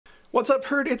What's up,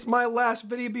 herd? It's my last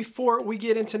video before we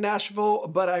get into Nashville,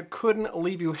 but I couldn't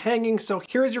leave you hanging. So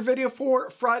here's your video for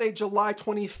Friday, July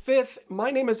 25th.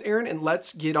 My name is Aaron, and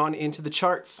let's get on into the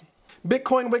charts.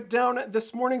 Bitcoin wicked down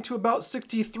this morning to about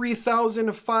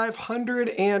 63,500,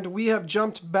 and we have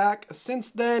jumped back since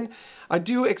then. I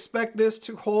do expect this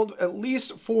to hold at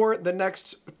least for the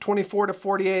next 24 to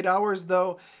 48 hours,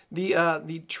 though.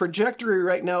 The trajectory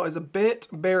right now is a bit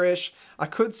bearish. I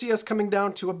could see us coming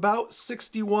down to about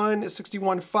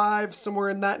 61.5, somewhere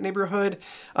in that neighborhood,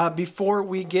 before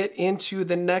we get into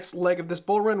the next leg of this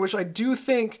bull run, which I do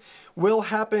think will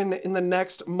happen in the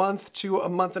next month to a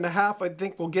month and a half. I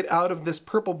think we'll get out of this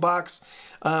purple box,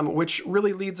 which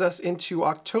really leads us into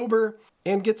October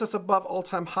and gets us above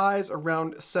all-time highs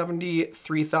around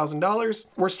 $73,000.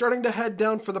 We're starting to head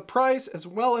down for the price, as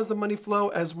well as the money flow,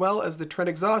 as well as the trend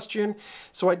exhaustion.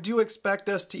 So I do expect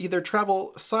us to either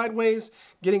travel sideways,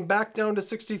 getting back down to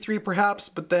 63 perhaps,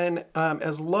 but then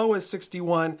as low as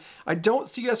 61. I don't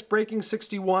see us breaking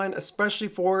 61, especially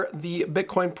for the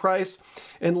Bitcoin price,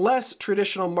 unless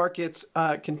traditional markets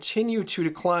continue to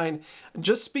decline.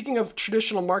 Just speaking of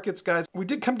traditional markets, guys, we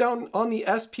did come down on the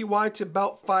SPY to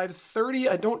about 530.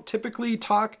 I don't typically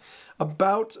talk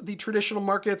about the traditional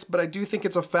markets, but I do think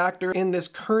it's a factor in this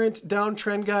current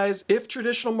downtrend, guys. If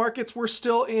traditional markets were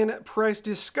still in price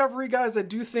discovery, guys, I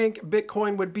do think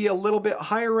Bitcoin would be a little bit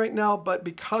higher right now, but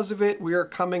because of it, we are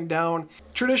coming down.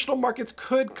 Traditional markets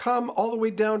could come all the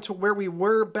way down to where we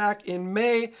were back in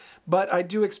May, but I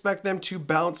do expect them to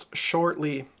bounce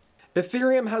shortly.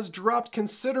 Ethereum has dropped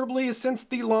considerably since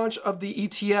the launch of the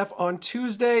ETF on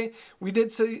Tuesday. We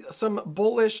did see some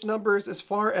bullish numbers as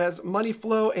far as money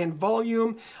flow and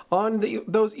volume on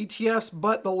those ETFs,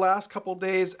 but the last couple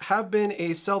days have been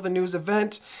a sell the news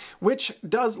event, which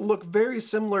does look very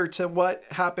similar to what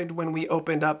happened when we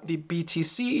opened up the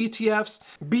BTC ETFs.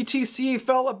 BTC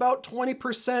fell about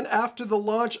 20% after the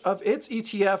launch of its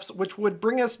ETFs, which would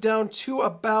bring us down to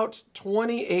about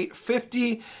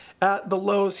 2850 at the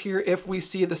lows here if we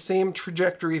see the same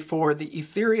trajectory for the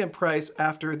Ethereum price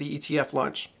after the ETF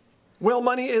launch. Well,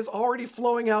 money is already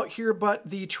flowing out here, but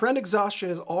the trend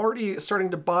exhaustion is already starting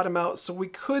to bottom out, so we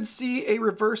could see a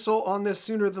reversal on this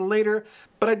sooner than later,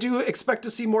 but I do expect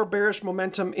to see more bearish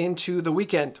momentum into the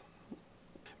weekend.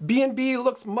 BNB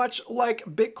looks much like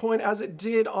Bitcoin as it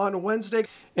did on Wednesday,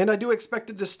 and I do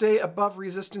expect it to stay above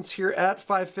resistance here at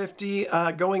 550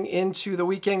 going into the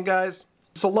weekend, guys.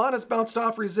 Solana's bounced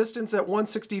off resistance at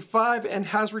 165 and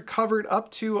has recovered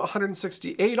up to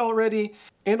 168 already.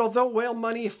 And although whale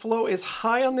money flow is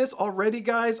high on this already,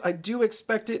 guys, I do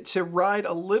expect it to ride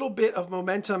a little bit of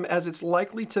momentum as it's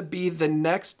likely to be the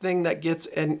next thing that gets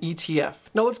an ETF.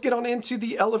 Now let's get on into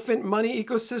the Elephant.Money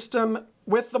ecosystem.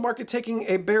 With the market taking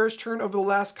a bearish turn over the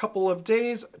last couple of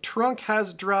days, Trunk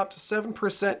has dropped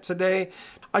 7% today.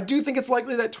 I do think it's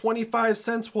likely that 25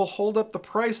 cents will hold up the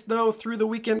price though through the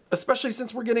weekend, especially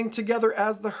since we're getting together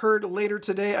as the herd later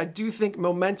today. I do think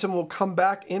momentum will come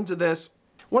back into this.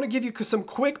 I want to give you some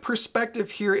quick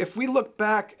perspective here. If we look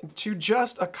back to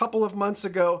just a couple of months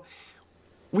ago,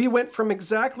 we went from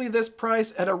exactly this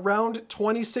price at around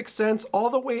 26 cents all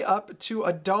the way up to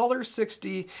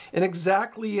 $1.60 in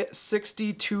exactly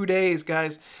 62 days,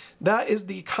 guys. That is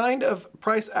the kind of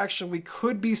price action we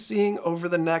could be seeing over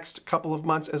the next couple of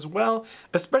months as well,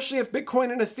 especially if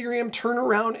Bitcoin and Ethereum turn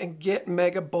around and get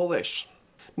mega bullish.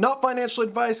 Not financial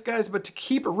advice, guys, but to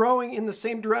keep rowing in the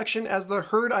same direction as the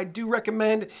herd, I do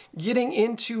recommend getting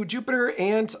into Jupiter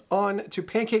and on to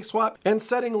PancakeSwap and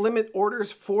setting limit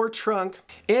orders for Trunk,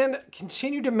 and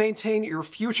continue to maintain your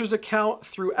futures account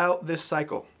throughout this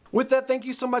cycle. With that, thank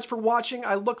you so much for watching.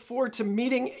 I look forward to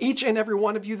meeting each and every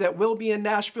one of you that will be in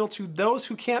Nashville. To those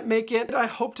who can't make it, I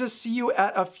hope to see you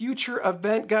at a future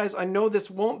event, guys. I know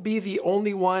this won't be the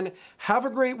only one. Have a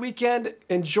great weekend.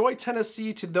 Enjoy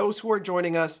Tennessee to those who are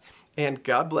joining us, and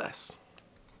God bless.